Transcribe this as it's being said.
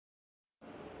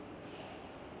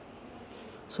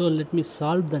So let me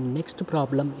solve the next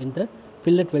problem in the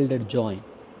fillet welded joint.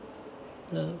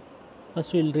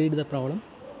 First we will read the problem.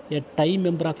 A tie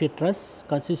member of a truss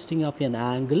consisting of an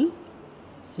angle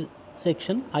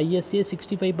section ISA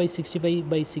 65 by 65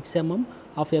 by 6 mm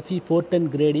of FE 410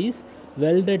 grade is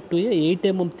welded to a 8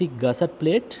 mm thick gusset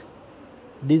plate.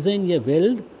 Design a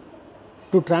weld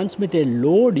to transmit a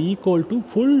load equal to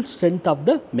full strength of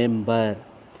the member.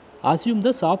 Assume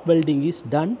the soft welding is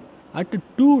done at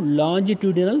two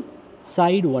longitudinal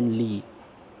side only.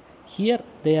 Here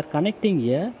they are connecting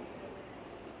a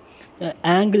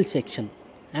angle section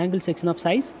of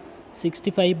size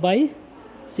 65 by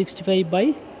 65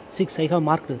 by 6. I have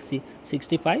marked, see,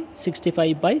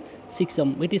 65 by 6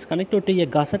 mm. It is connected to a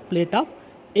gusset plate of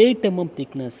 8 mm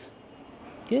thickness.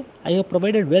 Okay, I have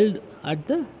provided weld at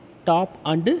the top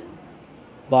and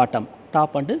bottom.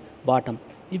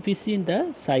 If we see in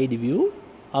the side view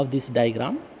of this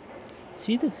diagram,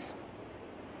 see this.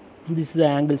 This is the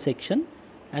angle section,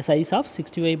 a size of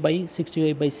 65 by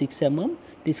 65 by 6 mm.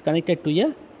 It is connected to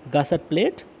a gusset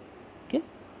plate. Okay,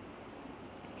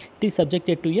 it is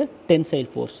subjected to a tensile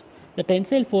force. The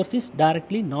tensile force is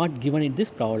directly not given in this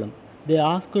problem. They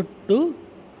asked to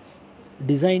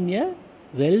design a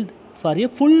weld for a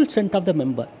full strength of the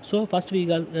member. So first we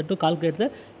have to calculate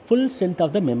the full strength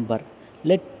of the member.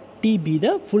 Let T be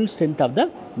the full strength of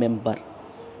the member.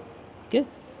 Okay,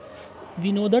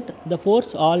 we know that the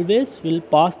force always will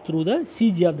pass through the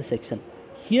CG of the section.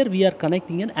 Here we are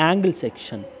connecting an angle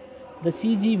section. The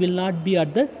CG will not be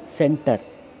at the center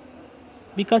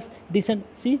because it is an,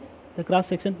 see the cross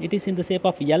section, it is in the shape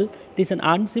of L. It is an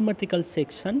unsymmetrical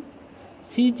section.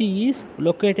 CG is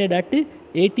located at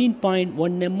 18.1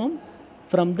 mm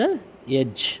from the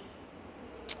edge.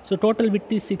 So total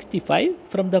width is 65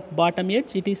 from the bottom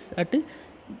edge. It is at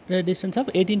a distance of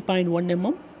 18.1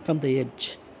 mm from the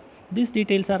edge. These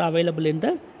details are available in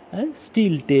the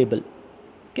steel table.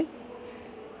 Okay,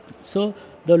 so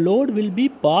the load will be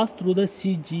passed through the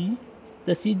CG.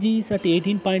 The CG is at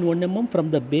 18.1 mm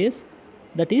from the base,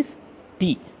 that is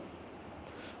T.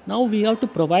 Now we have to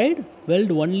provide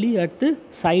weld only at the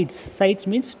sides. Sides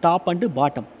means top and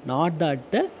bottom, not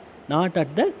at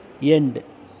the end.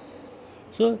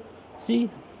 So see,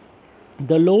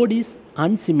 the load is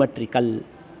unsymmetrical,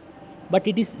 but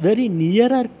it is very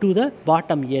nearer to the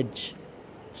bottom edge.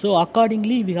 So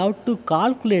accordingly we have to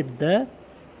calculate the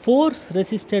force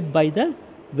resisted by the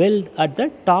weld at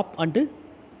the top and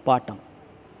bottom.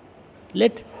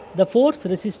 Let the force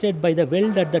resisted by the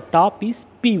weld at the top is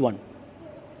P1.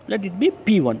 Let it be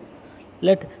P1.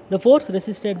 Let the force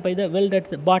resisted by the weld at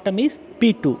the bottom is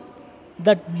P2.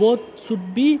 That both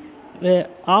should be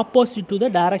opposite to the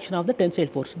direction of the tensile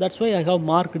force. That's why I have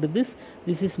marked this.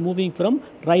 This is moving from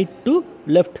right to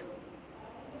left.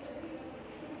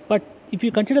 But if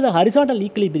you consider the horizontal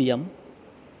equilibrium,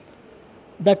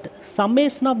 that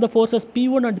summation of the forces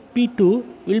P1 and P2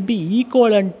 will be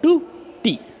equivalent to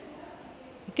T.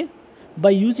 Okay, by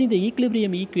using the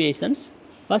equilibrium equations,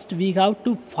 first we have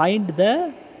to find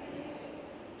the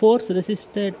force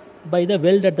resisted by the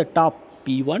weld at the top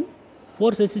P1,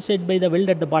 force resisted by the weld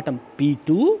at the bottom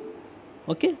P2.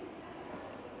 Okay,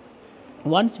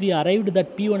 once we arrived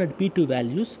at P1 and P2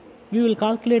 values, we will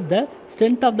calculate the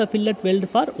strength of the fillet weld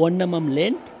for 1 mm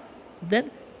length. Then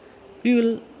we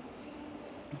will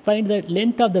find the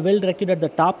length of the weld required at the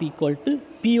top equal to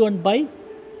P1 by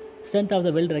strength of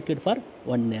the weld required for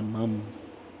 1 mm.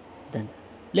 Then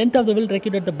length of the weld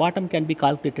required at the bottom can be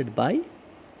calculated by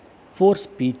force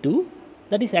P2,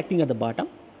 that is acting at the bottom,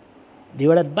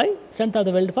 divided by strength of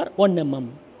the weld for 1 mm.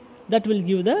 That will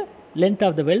give the length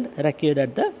of the weld required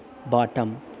at the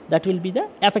bottom. That will be the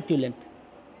effective length.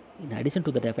 In addition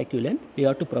to the effective length, we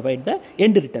have to provide the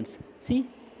end returns. See,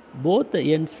 both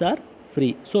the ends are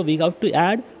free. So we have to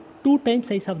add 2 times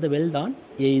size of the weld on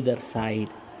either side,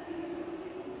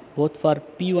 both for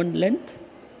P1 length,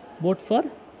 both for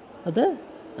the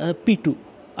P2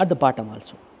 at the bottom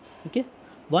also. Okay,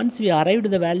 once we arrived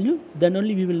at the value, then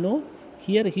only we will know.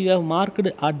 Here you have marked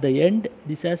at the end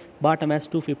this as bottom as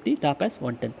 250, top as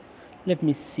 110. Let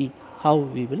me see how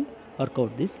we will work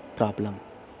out this problem.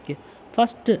 Okay,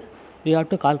 first we have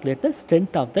to calculate the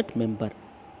strength of that member.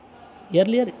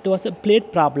 Earlier it was a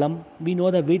plate problem. We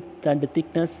know the width and the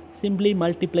thickness. Simply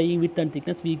multiplying width and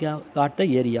thickness, we got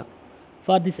the area.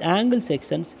 For this angle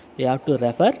sections, we have to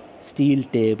refer steel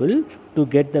table to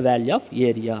get the value of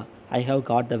area. I have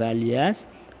got the value as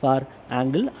for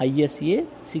angle ISA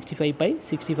 65 by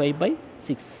 65 by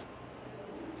 6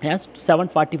 as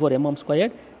 744 mm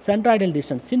squared. Centroidal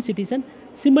distance, since it is an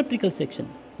symmetrical section,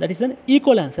 that is an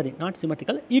equal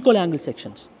angle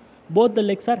sections. Both the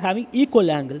legs are having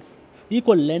equal angles,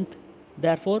 equal length.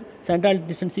 Therefore, central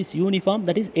distance is uniform,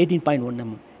 that is 18.1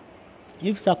 mm.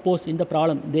 If suppose in the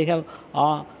problem they have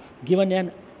given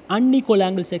an unequal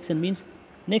angle section, means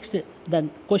next then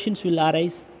questions will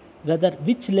arise whether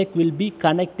which leg will be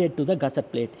connected to the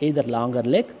gusset plate, either longer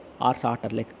leg or shorter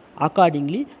leg.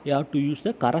 Accordingly, you have to use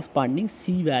the corresponding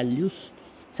C values,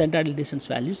 central distance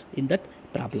values in that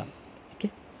problem.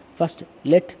 Okay. First,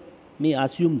 let me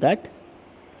assume that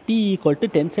T equal to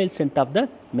tensile strength of the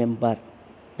member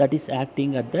that is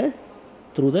acting at the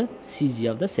through the CG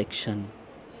of the section.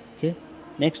 Okay.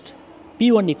 Next,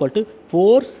 P1 equal to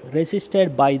force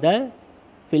resisted by the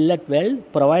fillet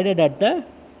weld provided at the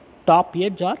top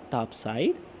edge or top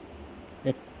side.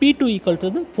 That P2 equal to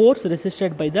the force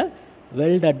resisted by the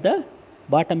weld at the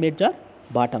bottom edge or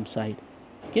bottom side.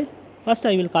 Okay. First,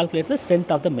 I will calculate the strength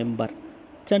of the member.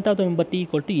 Strength of the member T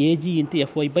equal to Ag into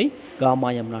Fy by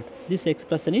gamma m naught. This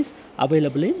expression is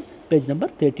available in page number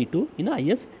 32 in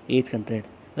IS 800.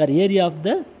 Where area of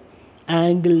the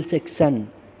angle section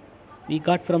we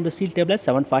got from the steel table as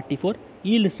 744.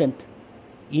 Yield strength,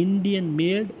 Indian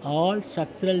made all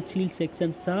structural steel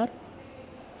sections are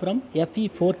from Fe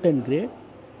 410 grade.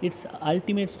 Its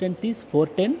ultimate strength is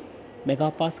 410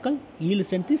 megapascal. Yield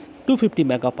strength is 250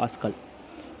 megapascal.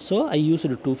 So I used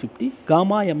 250.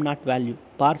 Gamma m naught value,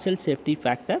 partial safety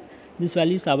factor. This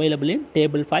value is available in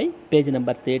table 5, page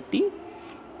number 30.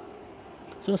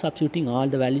 So substituting all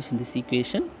the values in this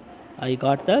equation, I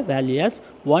got the value as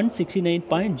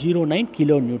 169.09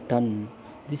 kilonewton.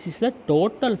 This is the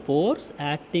total force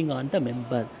acting on the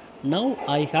member. Now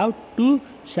I have to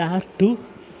share to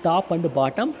top and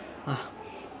bottom.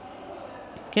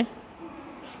 Okay.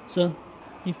 So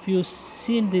if you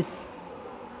see in this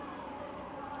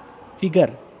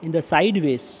figure in the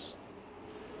sideways,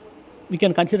 we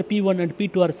can consider P1 and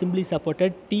P2 are simply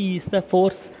supported. T is the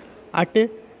force at a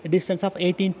distance of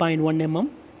 18.1 mm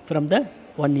from the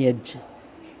one edge.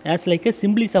 As like a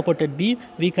simply supported beam,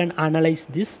 we can analyze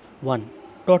this one.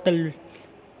 Total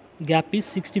gap is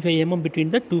 65 mm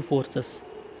between the two forces.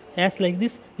 As like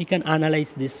this, we can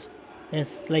analyze this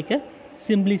as like a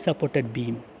simply supported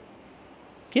beam.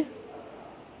 Okay.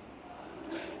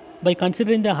 By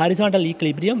considering the horizontal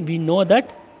equilibrium, we know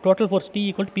that total force T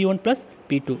equal to P1 plus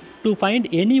P2. To find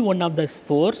any one of this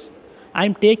force, I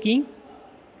am taking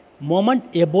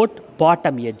moment about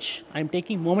bottom edge. I am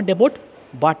taking moment about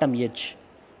bottom edge.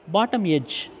 Bottom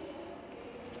edge.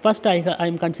 First, I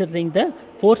am considering the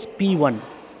force P1.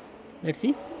 Let's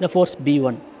see the force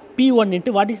B1. P1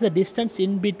 into what is the distance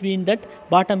in between that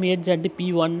bottom edge and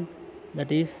P1?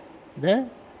 That is the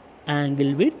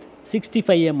angle width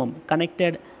 65 mm.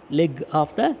 Connected leg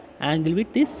of the angle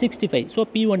width is 65. So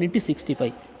P1 into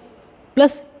 65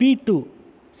 plus P2.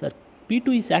 Sir,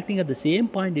 P2 is acting at the same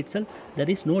point itself. There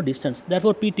is no distance.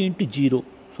 Therefore, P2 into 0.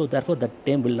 So therefore, that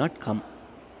term will not come.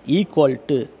 Equal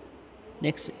to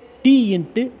next T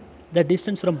into the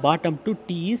distance from bottom to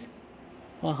T is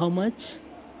how much?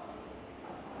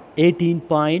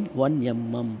 18.1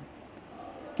 mm.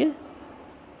 Okay.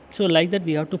 So like that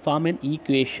we have to form an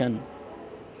equation.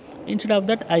 Instead of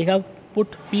that, I have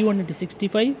put P1 into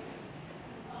 65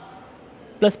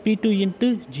 plus P2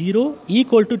 into 0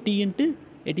 equal to T into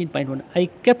 18.1. I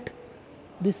kept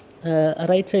this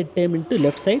right side term into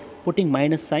left side, putting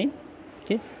minus sign.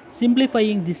 Okay.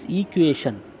 Simplifying this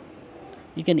equation,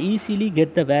 you can easily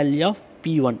get the value of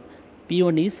P1.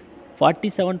 P1 is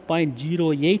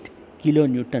 47.08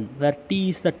 kilonewton, where T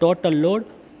is the total load.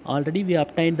 Already we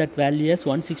obtained that value as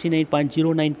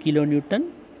 169.09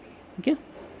 kilonewton. Okay.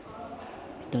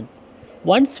 Done.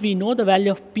 Once we know the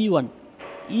value of P1,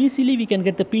 easily we can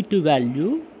get the P2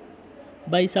 value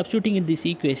by substituting in this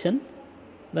equation,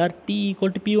 where T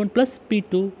equal to P1 plus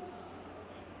P2.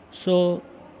 So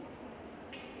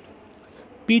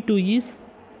P2 is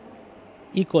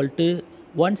equal to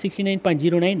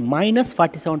 169.09 minus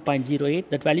 47.08,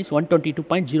 that value is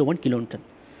 122.01 kilonewton.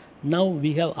 Now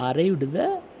we have arrived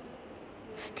the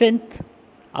strength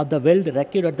of the weld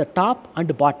required at the top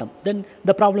and bottom. Then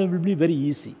the problem will be very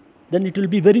easy. Then it will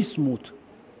be very smooth.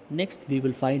 Next we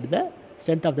will find the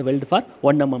strength of the weld for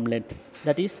 1 mm length.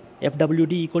 That is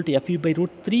FWD equal to Fu by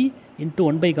root 3 into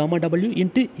 1 by gamma W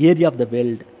into area of the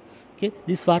weld. Okay.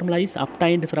 This formula is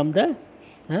obtained from the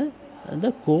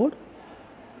code.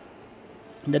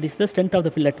 That is the strength of the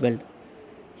fillet weld.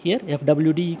 Here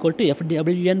FWD equal to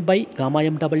FWN by gamma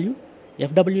MW.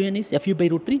 FWN is Fu by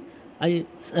root 3. I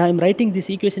am writing this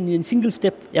equation in single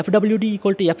step. FWD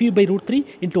equal to Fu by root 3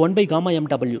 into 1 by gamma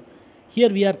MW. Here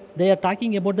they are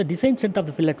talking about the design strength of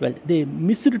the fillet weld. They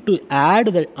missed to add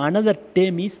the another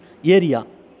term is area.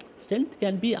 Strength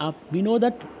can be up. We know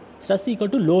that stress equal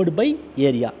to load by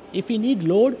area. If we need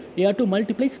load, we have to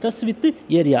multiply stress with the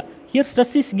area. Here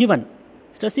stress is given.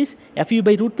 Stress is Fu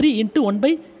by root 3 into 1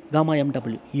 by gamma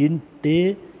mw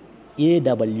into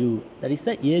AW. That is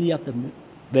the area of the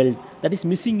weld. That is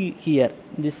missing here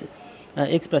in this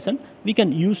expression. We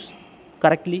can use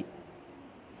correctly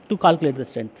to calculate the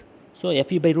strength. So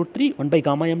Fe by root 3 1 by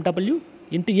gamma mw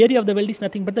into area of the weld is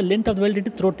nothing but the length of the weld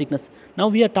into throat thickness. Now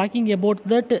we are talking about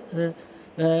that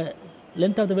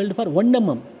length of the weld for 1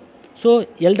 mm. So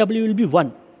LW will be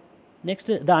 1. Next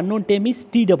the unknown term is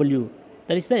TW,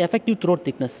 that is the effective throat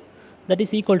thickness, that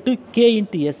is equal to K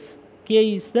into S.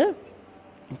 K is the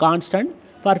constant.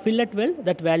 For fillet weld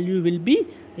that value will be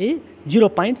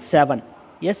 0.7.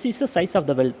 S is the size of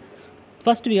the weld.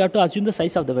 First we have to assume the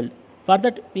size of the weld. For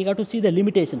that we have to see the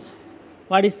limitations.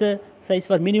 What is the size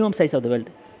for minimum size of the weld?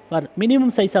 For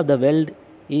minimum size of the weld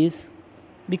is,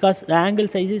 because the angle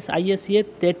size is ISA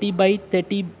 30 by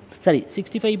 30, sorry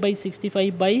 65 by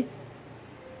 65 by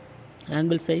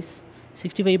angle size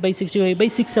 65 by 65 by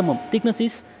 6 mm. Thickness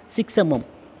is 6 mm.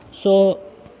 So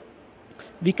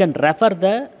we can refer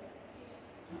the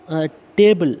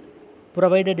table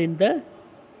provided in the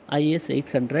IS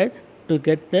 800 to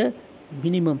get the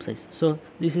minimum size. So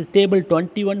this is table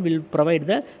 21 will provide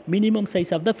the minimum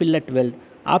size of the fillet weld.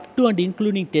 Up to and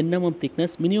including 10 mm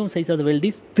thickness, minimum size of the weld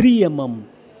is 3 mm.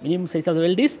 Minimum size of the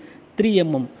weld is 3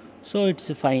 mm. So it's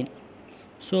fine.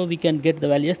 So we can get the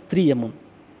value as 3 mm.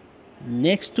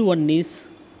 Next one is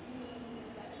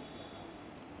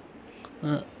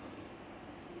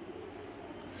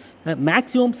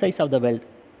maximum size of the weld.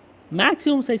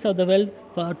 Maximum size of the weld,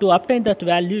 to obtain that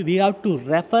value we have to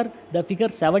refer the figure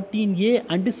 17A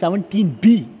and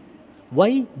 17B.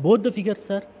 Why both the figures,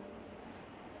 sir?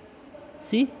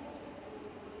 See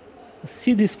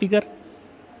this figure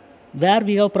where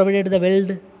we have provided the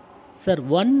weld. Sir,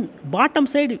 one bottom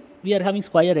side we are having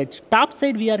square edge, top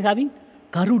side we are having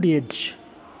curved edge.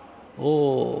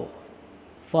 Oh,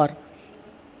 for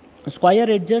square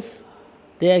edges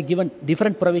they are given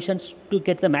different provisions to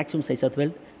get the maximum size of the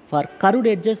weld. For curved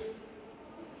edges,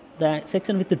 the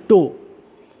section with the toe,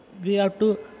 we have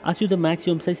to assume the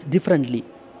maximum size differently.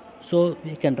 So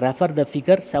we can refer the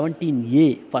figure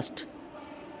 17A first.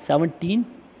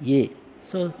 17A.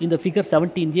 So in the figure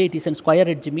 17A it is a square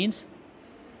edge, means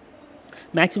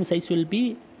maximum size will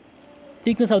be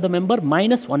thickness of the member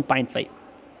minus 1.5.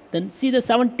 Then see the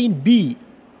 17B,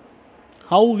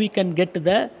 how we can get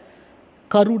the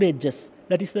curved edges,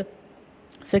 that is the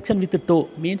section with the toe,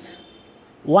 means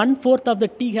 1/4 of the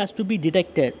T has to be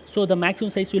detected. So the maximum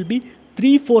size will be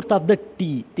 3/4 of the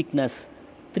T thickness.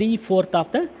 3/4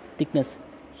 of the thickness.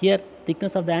 Here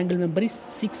thickness of the angle member is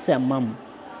 6 mm.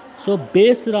 So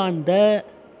based on the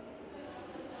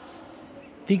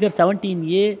figure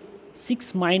 17A,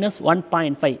 6 minus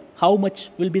 1.5, how much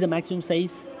will be the maximum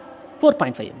size?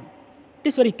 4.5 mm. It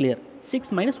is very clear.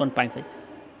 6 minus 1.5.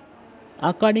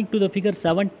 According to the figure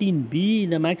 17B,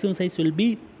 the maximum size will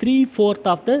be 3/4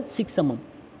 of the 6 mm.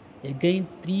 Again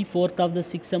 3/4 of the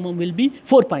 6 mm will be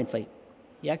 4.5.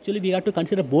 Actually we have to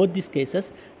consider both these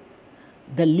cases.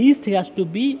 The least has to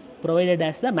be provided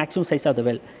as the maximum size of the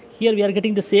weld. Here we are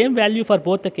getting the same value for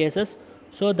both the cases.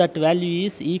 So that value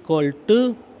is equal to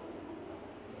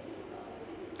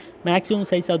maximum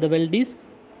size of the weld is,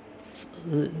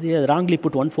 they wrongly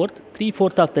put 1/4.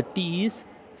 3/4 of the T is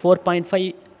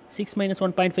 4.5. 6 minus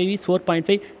 1.5 is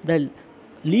 4.5. The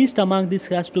least among this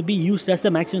has to be used as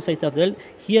the maximum size of the weld.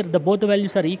 Here the both the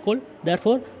values are equal.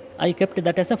 Therefore I kept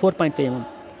that as a 4.5 mm.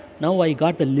 Now I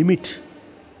got the limit.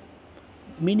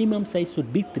 Minimum size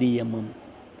should be 3 mm.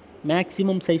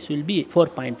 Maximum size will be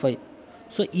 4.5.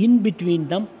 So in between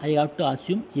them I have to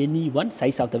assume any one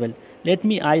size of the weld. Let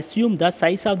me assume the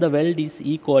size of the weld is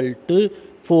equal to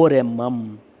 4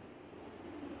 mm.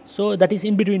 So that is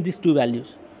in between these two values.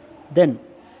 Then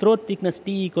throat thickness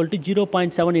T equal to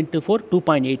 0.7 into 4,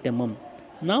 2.8 mm.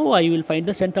 Now I will find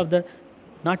the strength of the,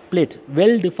 not plate,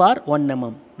 weld for 1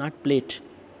 mm, not plate.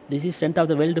 This is strength of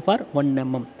the weld for 1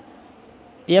 mm.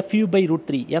 Fu by root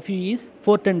 3. Fu is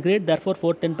 410 grade, therefore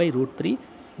 410 by root 3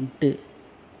 into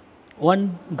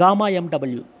 1 gamma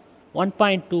mw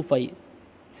 1.25.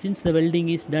 Since the welding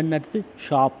is done at the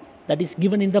shop, that is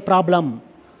given in the problem.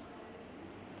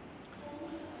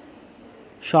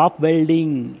 Shop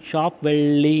welding.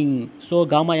 So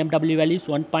gamma mw value is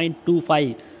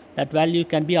 1.25. That value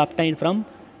can be obtained from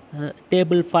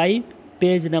table 5,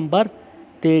 page number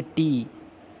 30.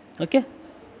 Okay.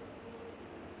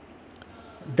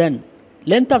 Then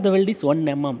length of the weld is 1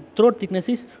 mm. Throat thickness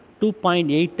is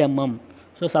 2.8 mm.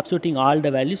 So substituting all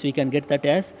the values, we can get that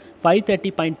as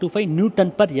 530.25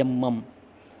 Newton per mm.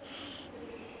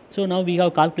 So now we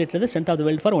have calculated the strength of the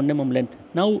weld for 1 mm length.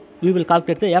 Now we will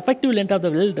calculate the effective length of the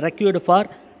weld required for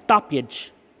top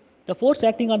edge. The force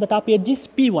acting on the top edge is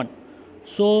P1.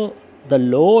 So the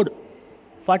load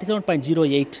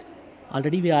 47.08.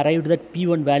 Already we arrived at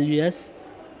P1 value as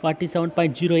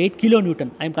 47.08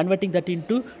 kilonewton. I am converting that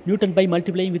into Newton by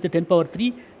multiplying with the 10 power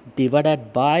 3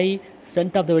 divided by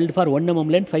strength of the weld for 1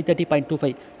 mm length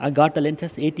 530.25. I got the length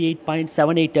as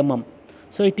 88.78 mm.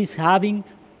 So it is having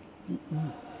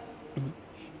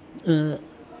 2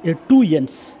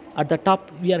 ends. At the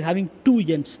top we are having 2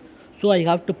 ends. So I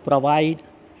have to provide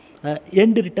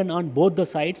end return on both the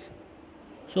sides.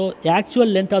 So actual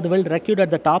length of the weld required at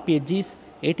the top edge is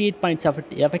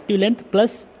 88.7 effective length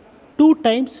plus 2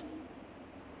 times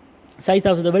size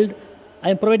of the weld I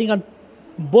am providing on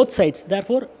both sides.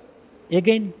 Therefore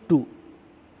again 2.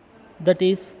 That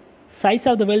is size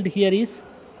of the weld here is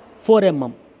 4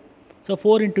 mm. So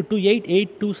 4 into 2 8,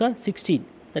 8 2s are 16.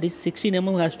 That is 16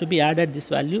 mm has to be added this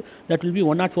value. That will be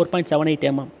 104.78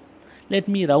 mm. Let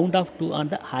me round off to on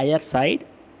the higher side.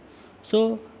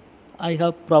 So I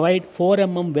have provide 4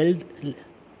 mm weld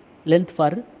length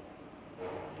for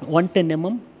 110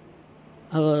 mm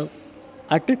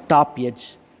at the top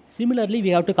edge. Similarly, we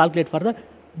have to calculate for the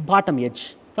bottom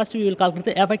edge. First we will calculate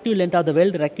the effective length of the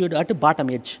weld required at the bottom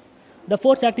edge. The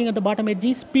force acting at the bottom edge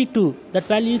is P2. That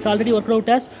value is already worked out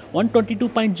as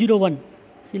 122.01.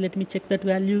 See, let me check that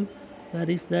value. Where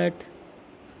is that?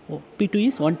 Oh, P2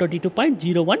 is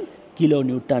 122.01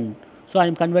 kilonewton. So I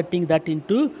am converting that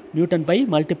into Newton by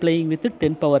multiplying with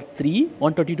 10 power 3,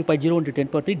 122.0 into 10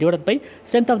 power 3 divided by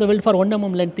strength of the weld for 1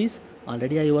 mm length is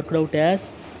already I worked out as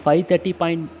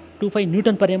 530.25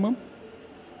 Newton per mm.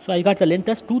 So I got the length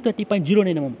as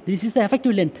 230.09 mm. This is the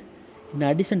effective length. In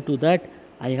addition to that,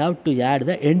 I have to add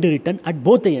the end return at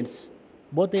both the ends.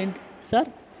 Both the ends are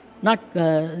not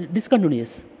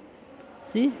discontinuous.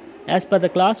 See, as per the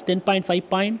class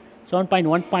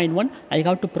 10.5.7.1.1, I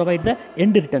have to provide the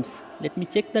end returns. Let me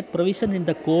check that provision in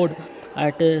the code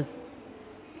at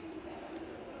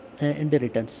end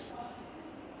returns.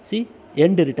 See,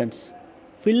 end returns.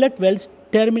 Fillet welds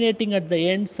terminating at the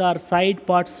ends or side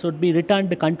parts should be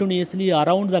returned continuously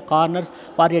around the corners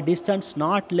for a distance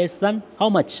not less than how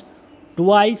much?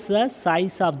 Twice the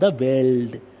size of the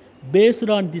weld. Based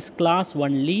on this class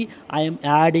only, I am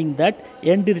adding that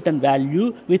end return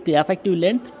value with the effective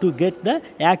length to get the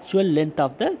actual length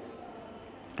of the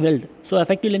weld. So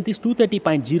effective length is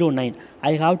 230.09.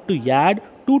 I have to add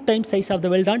 2 times size of the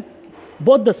weld on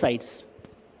both the sides.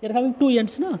 You are having 2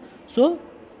 ends, no? So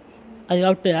I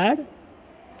have to add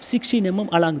 16 mm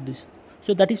along this.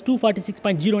 So that is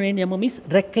 246.09 mm is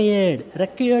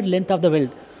required length of the weld.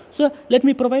 So let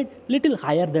me provide little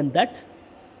higher than that.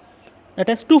 That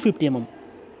is 250 mm.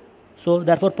 So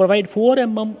therefore provide 4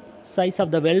 mm size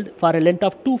of the weld for a length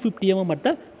of 250 mm at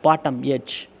the bottom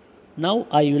edge. Now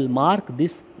I will mark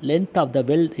this length of the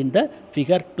weld in the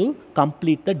figure to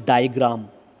complete the diagram.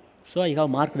 So I have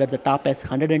marked at the top as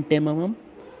 110 mm,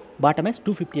 bottom as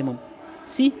 250 mm.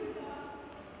 See,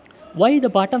 why the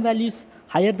bottom value is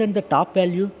higher than the top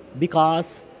value?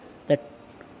 Because that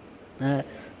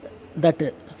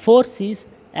force is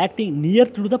acting near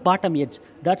to the bottom edge.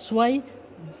 That's why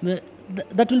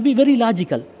that will be very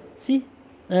logical. See,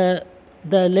 the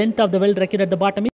length of the weld required at the bottom is